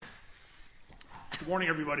Good morning,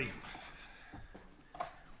 everybody.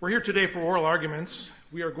 We're here today for oral arguments.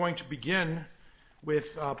 We are going to begin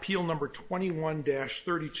with appeal number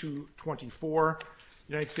 21-3224,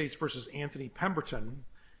 United States v. Anthony Pemberton.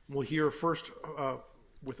 We'll hear first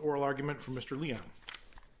with oral argument from Mr. Leon.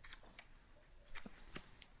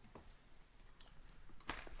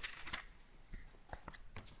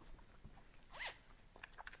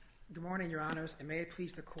 Good morning, Your Honors, and may it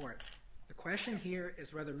please the Court. The question here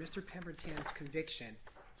is whether Mr. Pemberton's conviction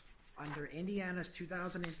under Indiana's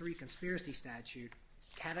 2003 conspiracy statute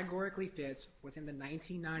categorically fits within the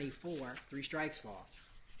 1994 Three Strikes Law.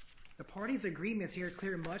 The parties' agreements here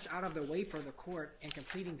clear much out of the way for the Court in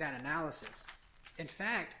completing that analysis. In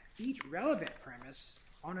fact, each relevant premise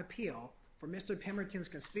on appeal for Mr. Pemberton's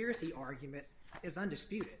conspiracy argument is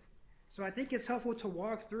undisputed. So I think it's helpful to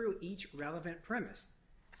walk through each relevant premise.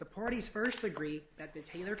 The parties first agree that the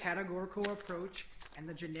Taylor categorical approach and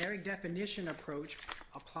the generic definition approach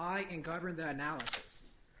apply and govern the analysis.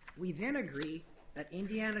 We then agree that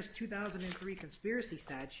Indiana's 2003 conspiracy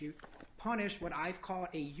statute punished what I've called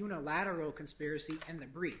a unilateral conspiracy in the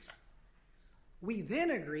briefs. We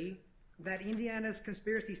then agree that Indiana's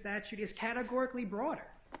conspiracy statute is categorically broader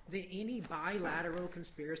than any bilateral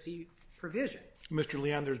conspiracy provision. Mr.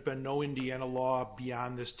 Leon, there's been no Indiana law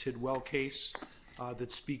beyond this Tidwell case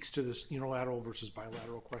that speaks to this unilateral versus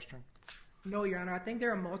bilateral question? No, Your Honor. I think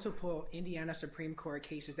there are multiple Indiana Supreme Court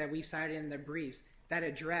cases that we cited in the briefs that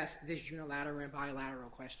address this unilateral and bilateral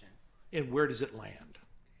question. And where does it land?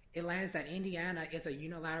 It lands that Indiana is a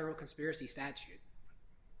unilateral conspiracy statute.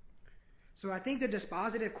 So I think the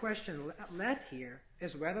dispositive question left here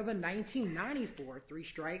is whether the 1994 Three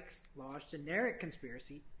Strikes Law's generic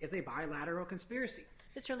conspiracy is a bilateral conspiracy.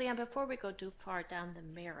 Mr. Leon, before we go too far down the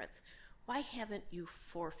merits, why haven't you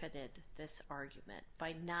forfeited this argument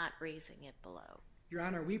by not raising it below? Your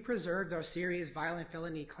Honor, we preserved our serious violent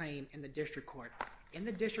felony claim in the district court. In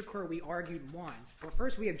the district court, we argued one. Well,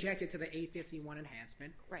 first we objected to the 851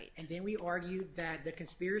 enhancement. Right. And then we argued that the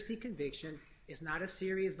conspiracy conviction is not a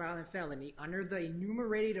serious violent felony under the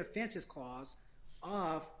enumerated offenses clause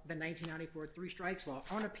of the 1994 Three Strikes Law.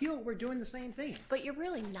 On appeal, we're doing the same thing. But you're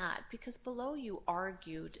really not, because below you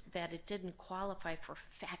argued that it didn't qualify for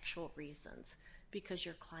factual reasons because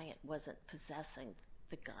your client wasn't possessing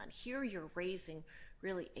the gun. Here you're raising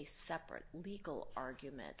really a separate legal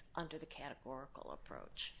argument under the categorical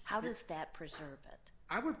approach. How does that preserve it?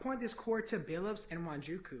 I would point this court to Billups and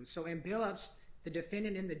Wanjuku. So in Billups, the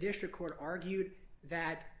defendant in the district court argued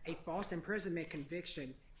that a false imprisonment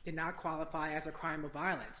conviction did not qualify as a crime of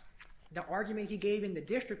violence. The argument he gave in the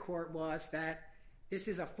district court was that this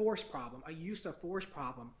is a force problem, a use of force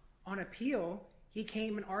problem. On appeal, he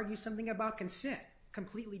came and argued something about consent,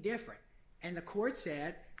 completely different. And the court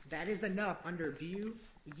said that is enough under View,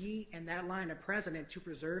 Yee, and that line of precedent to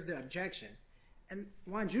preserve the objection. And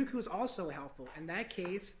Wanjuku is also helpful. In that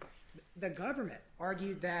case, the government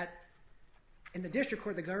argued that, in the district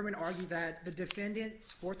court, the government argued that the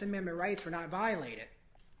defendant's Fourth Amendment rights were not violated.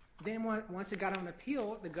 Then once it got on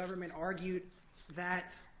appeal, the government argued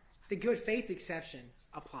that the good faith exception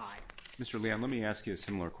applied. Mr. Leon, let me ask you a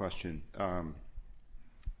similar question.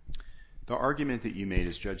 The argument that you made,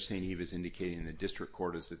 as Judge St. Eve is indicating in the district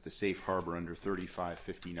court, is that the safe harbor under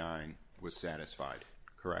 3559 was satisfied,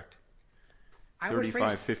 correct?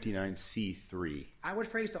 3559C3. I would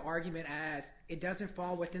phrase the argument as it doesn't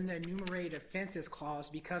fall within the enumerated offenses clause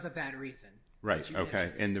because of that reason. Right,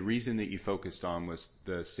 okay. And the reason that you focused on was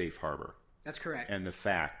the safe harbor. That's correct. And the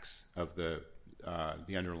facts of the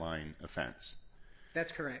underlying offense.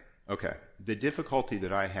 That's correct. Okay. The difficulty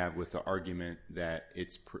that I have with the argument that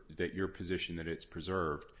your position that it's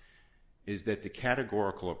preserved is that the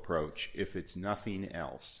categorical approach, if it's nothing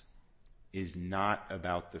else, is not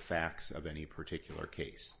about the facts of any particular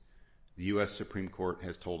case. The U.S. Supreme Court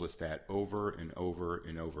has told us that over and over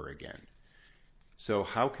and over again. So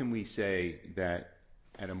how can we say that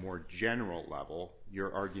at a more general level,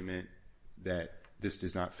 your argument that this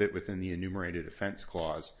does not fit within the enumerated offense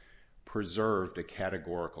clause preserved a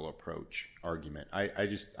categorical approach argument? I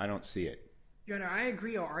don't see it. Your Honor, I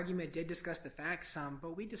agree our argument did discuss the facts some,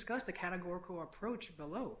 but we discussed the categorical approach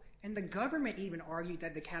below. And the government even argued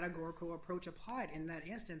that the categorical approach applied in that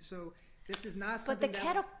instance. So this is not something But the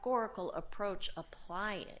categorical approach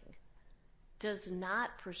applying does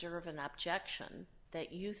not preserve an objection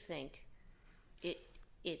that you think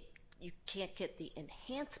you can't get the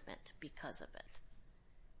enhancement because of it.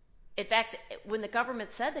 In fact, when the government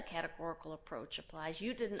said the categorical approach applies,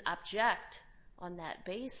 you didn't object on that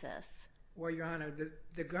basis. Well, Your Honor,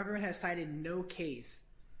 the government has cited no case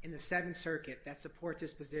in the Seventh Circuit that supports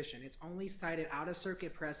this position. It's only cited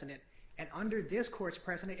out-of-circuit precedent And under this court's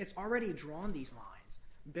precedent, it's already drawn these lines.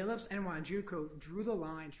 Billups and Wanjuku drew the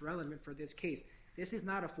lines relevant for this case. This is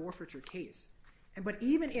not a forfeiture case. But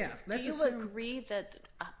even if, let's assume... Do you agree that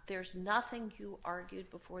there's nothing you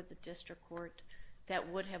argued before the district court that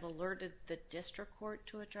would have alerted the district court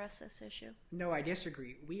to address this issue? No, I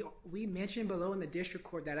disagree. We mentioned below in the district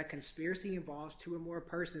court that a conspiracy involves two or more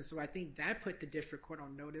persons, so I think that put the district court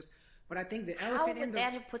on notice. But I think the elephant in the... How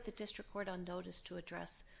would that have put the district court on notice to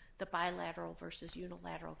address the bilateral versus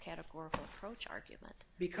unilateral categorical approach argument?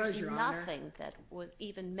 Because, Your Honor... There's nothing that was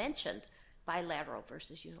even mentioned bilateral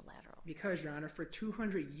versus unilateral. Because, Your Honor, for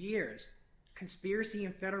 200 years, conspiracy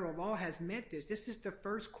in federal law has meant this. This is the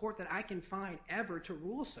first court that I can find ever to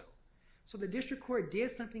rule so. So the district court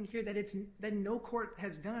did something here that no court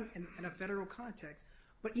has done in a federal context.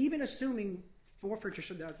 But even assuming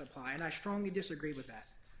forfeiture does apply, and I strongly disagree with that.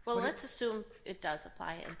 Well, let's assume it does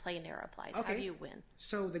apply and plain error applies. Okay. How do you win?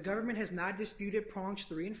 So the government has not disputed prongs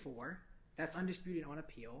 3 and 4. That's undisputed on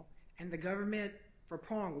appeal. And the government, for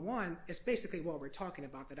prong 1, is basically what we're talking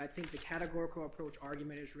about, that I think the categorical approach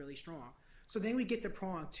argument is really strong. So then we get to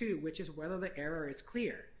prong 2, which is whether the error is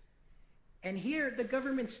clear. And here, the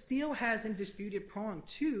government still hasn't disputed prong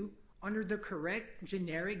 2 under the correct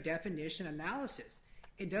generic definition analysis.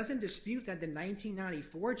 It doesn't dispute that the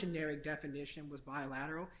 1994 generic definition was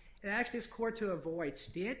bilateral. It asks this court to avoid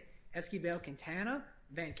Stitt, Esquivel-Quintana,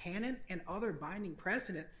 Van Cannon, and other binding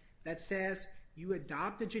precedent that says you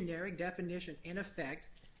adopt the generic definition in effect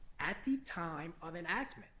at the time of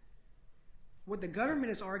enactment. What the government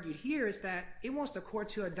has argued here is that it wants the court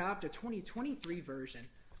to adopt a 2023 version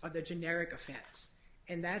of the generic offense.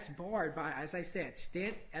 And that's barred by, as I said,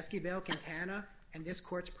 Stitt, Esquivel-Quintana, and this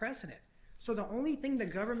court's precedent. So the only thing the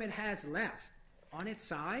government has left on its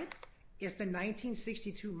side is the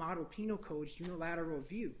 1962 Model Penal Code's unilateral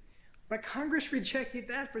view. But Congress rejected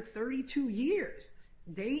that for 32 years,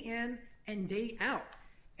 day in and day out.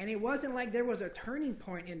 And it wasn't like there was a turning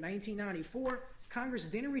point in 1994. Congress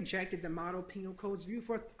then rejected the Model Penal Code's view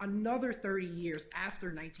for another 30 years after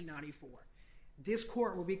 1994. This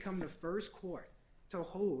court will become the first court to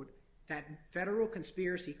hold that federal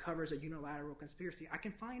conspiracy covers a unilateral conspiracy. I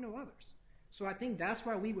can find no others. So I think that's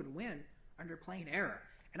why we would win under plain error.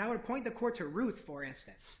 And I would point the court to Ruth, for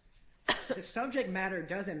instance. The subject matter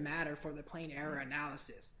doesn't matter for the plain error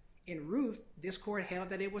analysis. In Ruth, this court held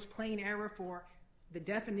that it was plain error for the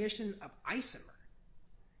definition of isomer.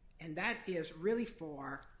 And that is really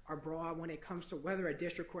far or broad when it comes to whether a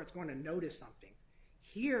district court is going to notice something.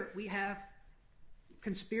 Here we have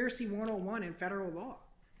conspiracy 101 in federal law.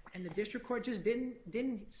 And the district court just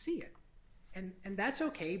didn't see it. And that's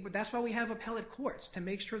okay, but that's why we have appellate courts, to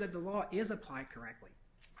make sure that the law is applied correctly.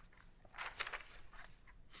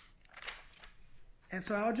 And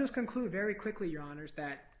so I'll just conclude very quickly, Your Honors,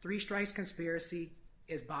 that three strikes conspiracy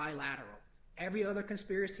is bilateral. Every other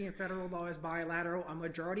conspiracy in federal law is bilateral. A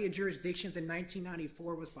majority of jurisdictions in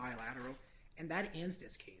 1994 was bilateral, and that ends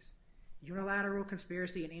this case. Unilateral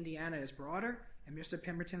conspiracy in Indiana is broader, and Mr.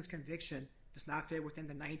 Pemberton's conviction does not fit within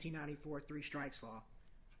the 1994 three strikes law.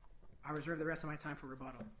 I reserve the rest of my time for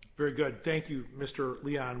rebuttal. Very good. Thank you, Mr.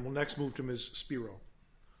 Leon. We'll next move to Ms. Spiro.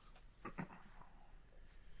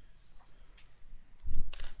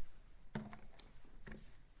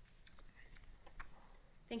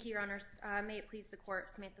 Thank you, Your Honors. May it please the Court,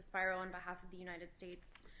 Samantha Spiro on behalf of the United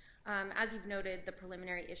States. As you've noted, the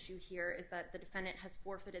preliminary issue here is that the defendant has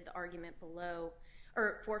forfeited the argument below,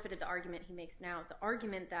 or forfeited the argument he makes now. The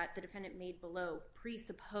argument that the defendant made below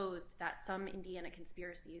presupposed that some Indiana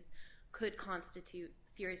conspiracies could constitute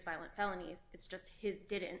serious violent felonies. It's just his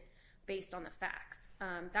didn't, based on the facts.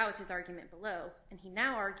 That was his argument below. And he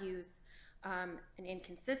now argues an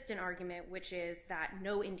inconsistent argument, which is that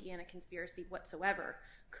no Indiana conspiracy whatsoever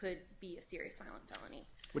could be a serious violent felony.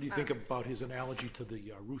 What do you think about his analogy to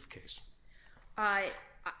the Ruth case? I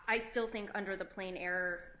still think under the plain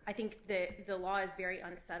error, I think the law is very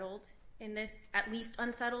unsettled in this, at least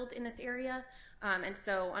unsettled in this area. And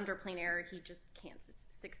so under plain error, he just can't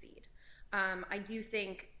succeed. I do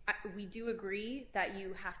think we do agree that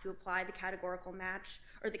you have to apply the categorical match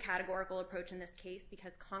or the categorical approach in this case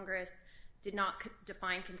because Congress did not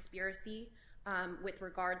define conspiracy with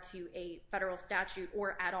regard to a federal statute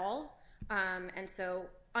or at all. And so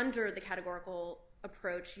under the categorical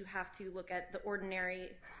approach, you have to look at the ordinary,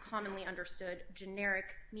 commonly understood, generic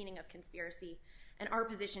meaning of conspiracy. And our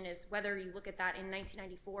position is whether you look at that in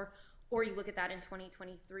 1994 or you look at that in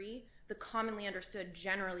 2023, the commonly understood,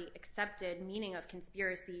 generally accepted meaning of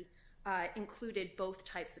conspiracy included both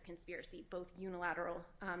types of conspiracy, both unilateral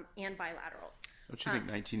and bilateral. Don't you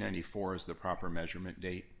think 1994 is the proper measurement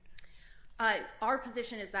date? Our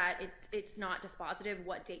position is that it's not dispositive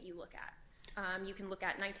what date you look at. You can look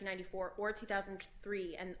at 1994 or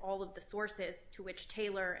 2003, and all of the sources to which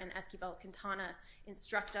Taylor and Esquivel-Quintana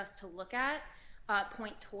instruct us to look at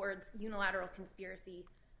point towards unilateral conspiracy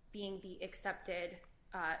being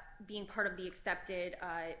being part of the accepted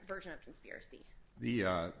version of conspiracy.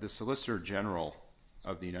 The Solicitor General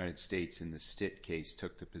of the United States in the Stitt case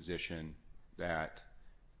took the position that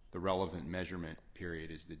the relevant measurement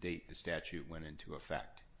period is the date the statute went into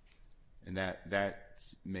effect. And that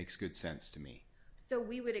makes good sense to me. So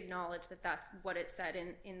we would acknowledge that that's what it said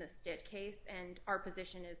in the Stitt case, and our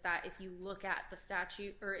position is that if you look at the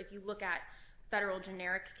statute, or if you look at federal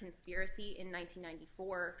generic conspiracy in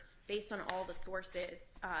 1994, based on all the sources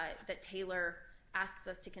that Taylor asks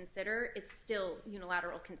us to consider, it's still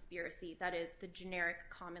unilateral conspiracy. That is the generic,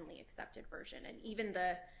 commonly accepted version. And even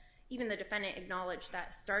the defendant acknowledged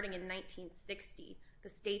that starting in 1960, the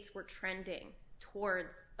states were trending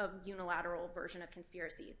towards a unilateral version of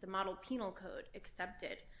conspiracy. The model penal code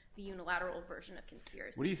accepted the unilateral version of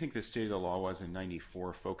conspiracy. What do you think the state of the law was in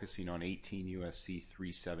 94, focusing on 18 U.S.C.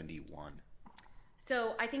 371?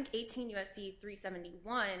 So I think 18 U.S.C.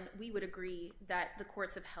 371, we would agree that the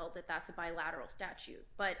courts have held that that's a bilateral statute.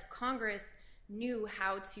 But Congress knew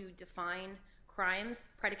how to define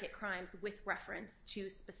crimes, predicate crimes, with reference to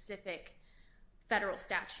specific federal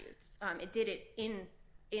statutes. It did it in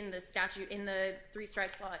the statute, in the three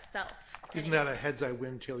strikes law itself. Isn't that a heads I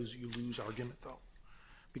win, tails you lose argument, though?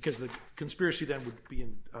 Because the conspiracy then would be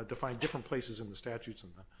defined different places in the statutes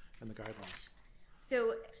and the guidelines.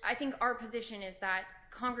 So I think our position is that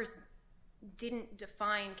Congress didn't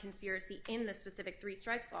define conspiracy in the specific three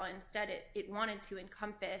strikes law. Instead, it wanted to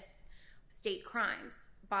encompass state crimes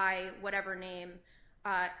by whatever name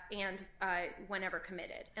and whenever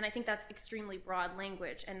committed. And I think that's extremely broad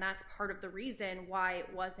language, and that's part of the reason why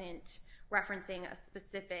it wasn't referencing a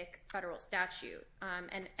specific federal statute.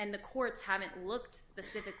 And the courts haven't looked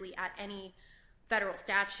specifically at any federal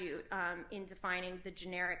statute in defining the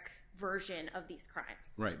generic version of these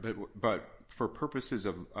crimes. Right, but for purposes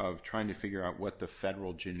of trying to figure out what the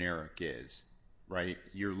federal generic is, right,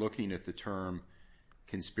 you're looking at the term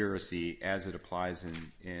conspiracy as it applies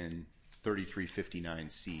in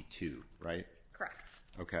 3359C2, right? Correct.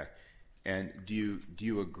 Okay. And do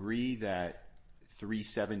you agree that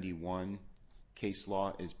 371 case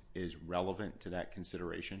law is relevant to that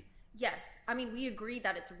consideration? Yes. I mean, we agree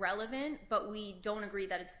that it's relevant, but we don't agree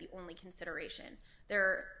that it's the only consideration.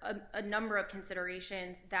 There are a number of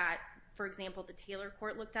considerations that, for example, the Taylor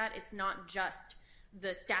court looked at. It's not just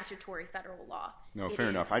the statutory federal law. No, fair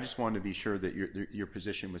enough. I just wanted to be sure that your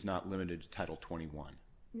position was not limited to Title 21.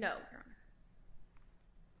 No, Your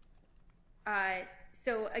Honor.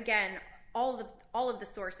 So again, all of the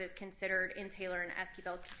sources considered in Taylor and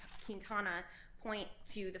Esquivel-Quintana point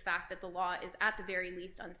to the fact that the law is at the very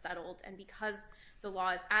least unsettled, and because the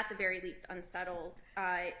law is at the very least unsettled,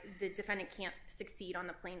 the defendant can't succeed on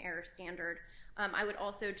the plain error standard. I would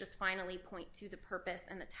also just finally point to the purpose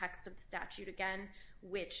and the text of the statute again,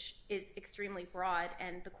 which is extremely broad,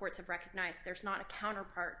 and the courts have recognized there's not a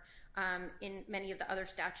counterpart in many of the other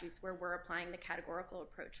statutes where we're applying the categorical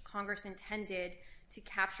approach. Congress intended to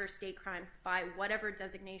capture state crimes by whatever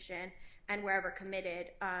designation and wherever committed,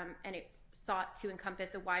 and it sought to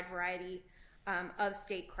encompass a wide variety of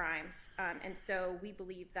state crimes. And so we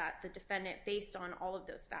believe that the defendant, based on all of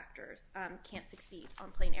those factors, can't succeed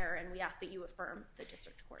on plain error, and we ask that you affirm the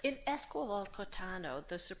district court. In Esquivel-Quintana,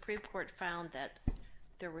 the Supreme Court found that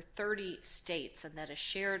there were 30 states and that a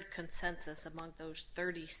shared consensus among those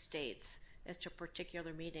 30 states as to a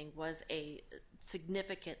particular meaning was a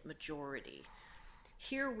significant majority.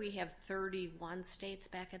 Here we have 31 states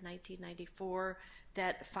back in 1994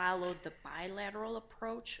 that followed the bilateral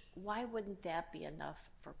approach. Why wouldn't that be enough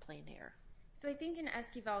for plain error? So I think in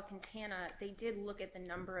Esquivel-Quintana, they did look at the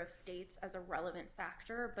number of states as a relevant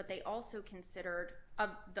factor, but they also considered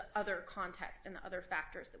the other context and the other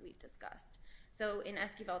factors that we've discussed. So in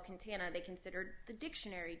Esquivel-Quintana, they considered the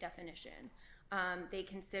dictionary definition. They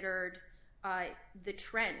considered the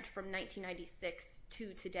trend from 1996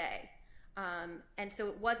 to today. And so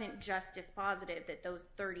it wasn't just dispositive that those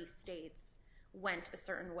 30 states went a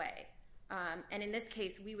certain way. And in this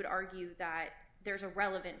case, we would argue that there's a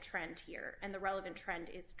relevant trend here, and the relevant trend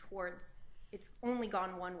is towards, it's only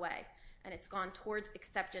gone one way, and it's gone towards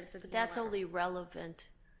acceptance of the That's only relevant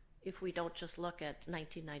if we don't just look at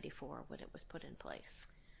 1994 when it was put in place.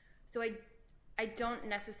 So I don't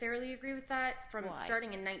necessarily agree with that. From Why?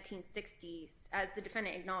 Starting in 1960s, as the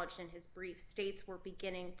defendant acknowledged in his brief, some states were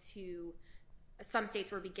beginning to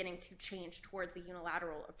change towards a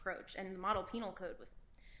unilateral approach, and the model penal code was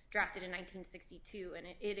drafted in 1962, and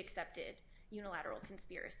it accepted unilateral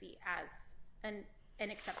conspiracy as an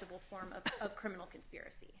acceptable form of criminal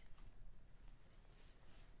conspiracy.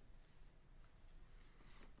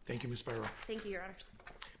 Thank you, Ms. Spiro. Thank you, Your Honors.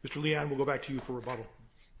 Mr. Leon, we'll go back to you for rebuttal.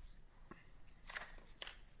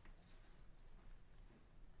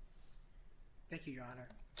 Thank you, Your Honor.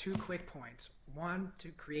 2 quick points. 1, to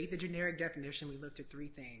create the generic definition, we looked at 3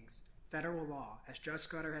 things. Federal law, as Judge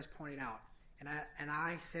Scudder has pointed out, and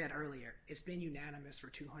I said earlier, it's been unanimous for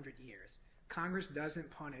 200 years. Congress doesn't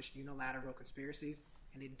punish unilateral conspiracies,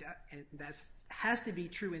 and that has to be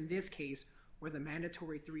true in this case where the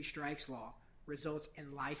mandatory 3 strikes law results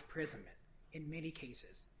in life imprisonment in many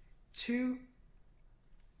cases. 2,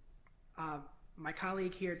 my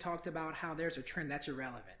colleague here talked about how there's a trend that's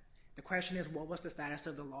irrelevant. The question is, what was the status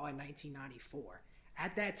of the law in 1994?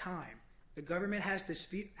 At that time, the government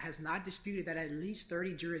has not disputed that at least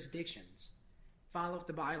 30 jurisdictions followed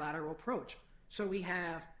the bilateral approach. So we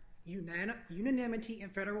have unanimity in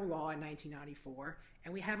federal law in 1994,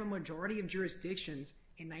 and we have a majority of jurisdictions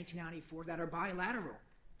in 1994 that are bilateral.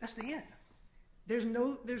 That's the end. There's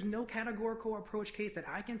no categorical approach case that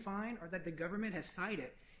I can find or that the government has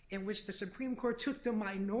cited in which the Supreme Court took the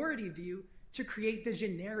minority view to create the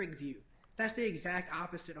generic view. That's the exact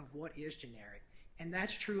opposite of what is generic, and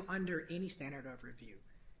that's true under any standard of review.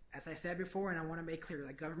 As I said before, and I want to make clear,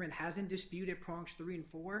 the government hasn't disputed prongs 3 and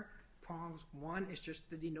 4. Prongs 1 is just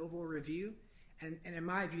the de novo review, and in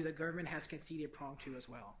my view, the government has conceded prong 2 as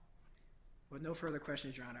well. With no further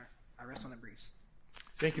questions, Your Honor, I rest on the briefs.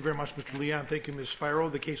 Thank you very much, Mr. Leon. Thank you, Ms. Spiro.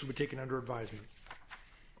 The case will be taken under advisement.